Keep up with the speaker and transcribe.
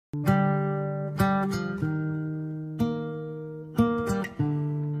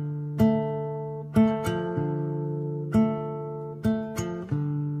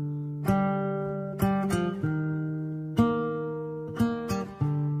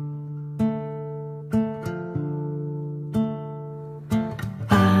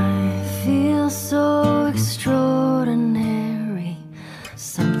So extraordinary,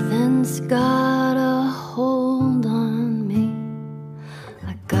 something's got a hold on me.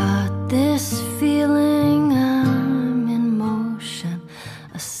 I got this feeling I'm in motion,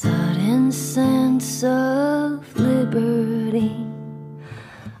 a sudden sense of liberty.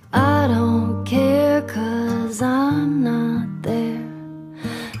 I don't care 'cause I'm not there,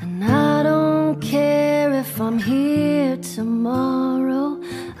 and I don't care if I'm here tomorrow.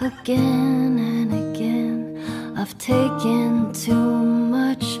 Again and again, I've taken too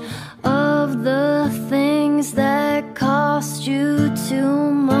much of the things that cost you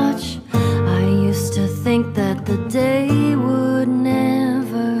too much. I used to think that the day would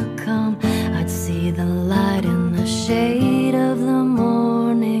never come. I'd see the light in the shade of the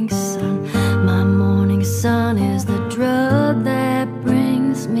morning sun. My morning sun is the drug that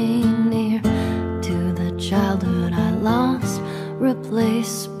brings me near to the childhood I lost,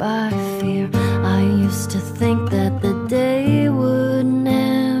 replaced by fear. I used to think that the day would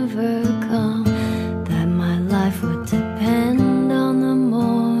never come, that my life would depend on the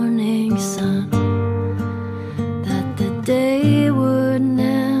morning sun, that the day would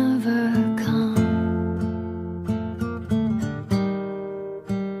never come.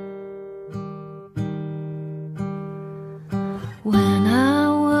 When I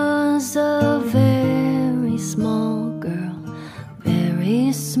was a very small girl,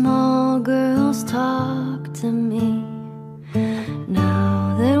 very small girls talk to me.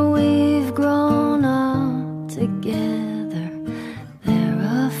 Now that we've grown up together, they're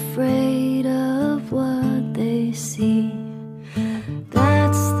afraid of what they see.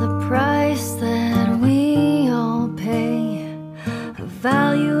 That's the price that we all pay. A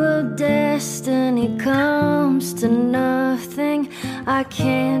value of destiny comes to nothing. I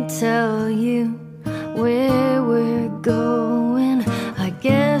can't tell you where we're going. I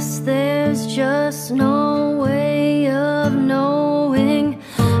guess there's just no way of knowing.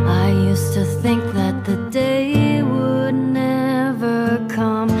 I used to think that the day would never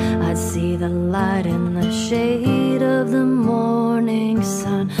come. I'd see the light in the shade of the morning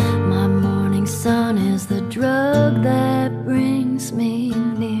sun. My morning sun is the drug that brings me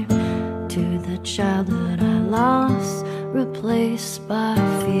near to the childhood I lost, replaced by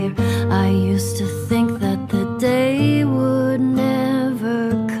fear. I used to think that the day would never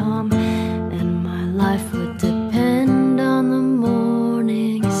come, and my life would depend on the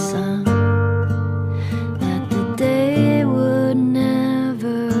morning sun, that the day would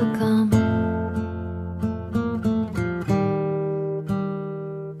never come.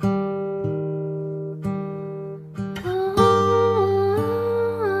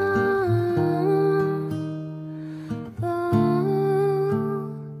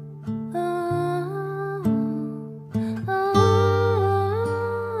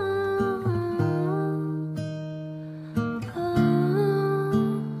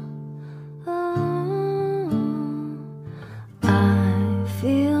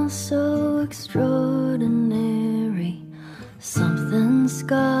 So extraordinary, something's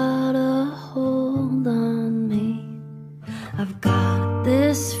got a hold on me. I've got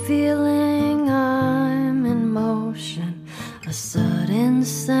this feeling I'm in motion, a sudden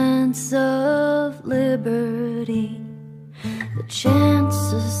sense of liberty. The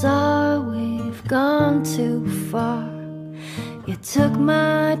chances are we've gone too far. You took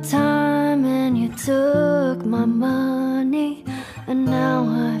my time and you took my money, and now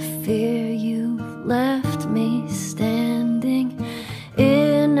I fear you've left me standing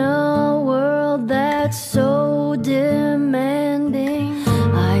in a world that's so demanding.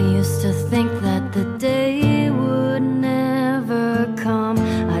 I used to think that the day would never come.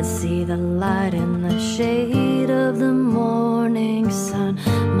 I'd see the light in the shade of the morning sun.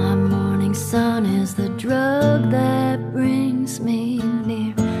 My morning sun is the drug that brings me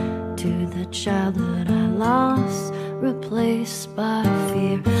near to the childhood I lost, replaced by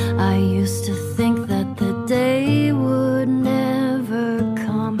fear. I used to